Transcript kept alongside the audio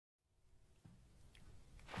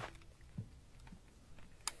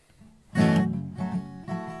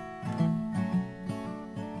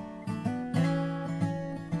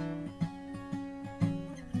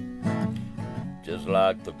just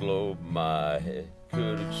like the globe, my head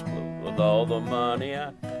could explode. With all the money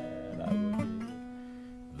I had, I would hit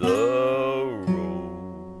the road.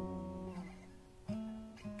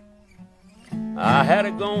 I had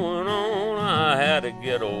it going on, I had to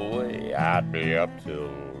get away. I'd be up till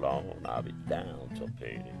dawn, I'd be down till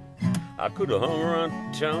payday. I could have hung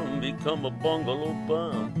around town, become a bungalow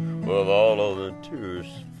bum, with all of the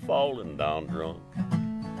tourists falling down drunk.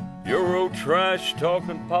 Euro trash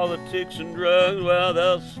talking politics and drugs, well,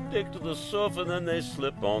 they'll stick to the sofa, then they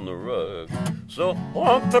slip on the rug. So,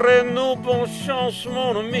 entre nous, bon chance,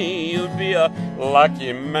 mon ami, you'd be a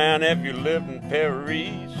lucky man if you lived in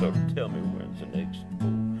Paris. So tell me, when's the next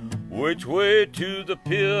boat? Which way to the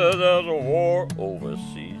pier? There's a war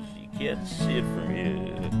overseas, you can't see it from here.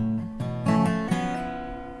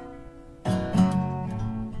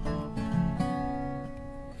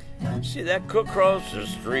 See that cook across the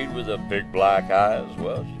street with the big black eyes?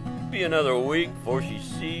 Well, she'll be another week before she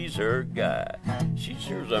sees her guy. She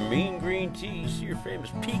serves a mean green tea. See her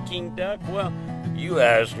famous Peking duck? Well, you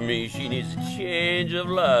ask me, she needs a change of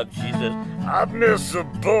luck. She says, I miss a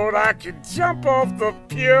boat, I can jump off the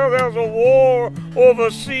pier. There's a war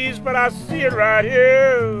overseas, but I see it right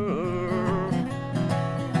here.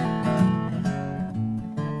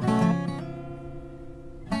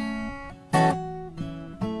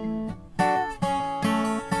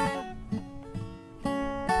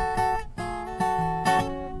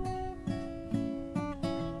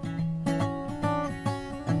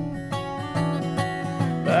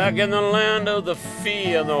 Back in the land of the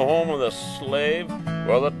free and the home of the slave,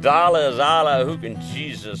 well, the dollar is Allah, who can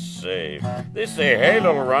Jesus save? They say, hey,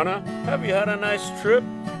 little runner, have you had a nice trip?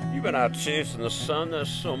 You've been out chasing the sun, there's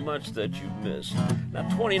so much that you've missed. Now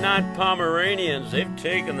 29 Pomeranians, they've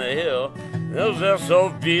taken the hill. Those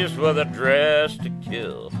SOBs were the dressed to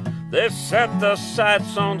kill. They've set their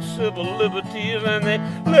sights on civil liberties and they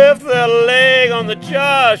lift their leg on the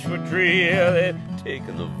Joshua tree. Yeah, they've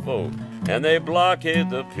taken the vote. And they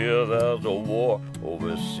blockade the pier, there's a war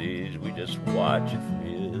overseas, we just watch it from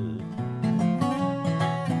here.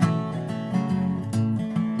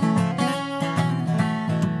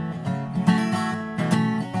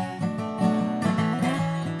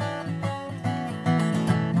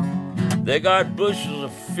 They got bushels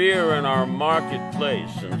of fear in our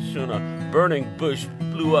marketplace, and soon a burning bush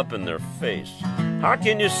blew up in their face. How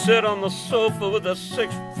can you sit on the sofa with a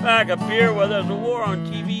six-pack of beer while there's a war on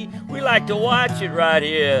TV? We like to watch it right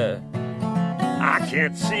here. I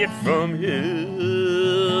can't see it from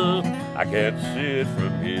here. I can't see it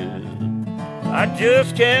from here. I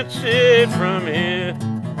just can't see it from here.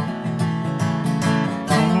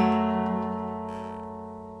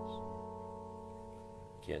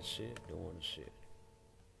 Can't see it, don't want to see it.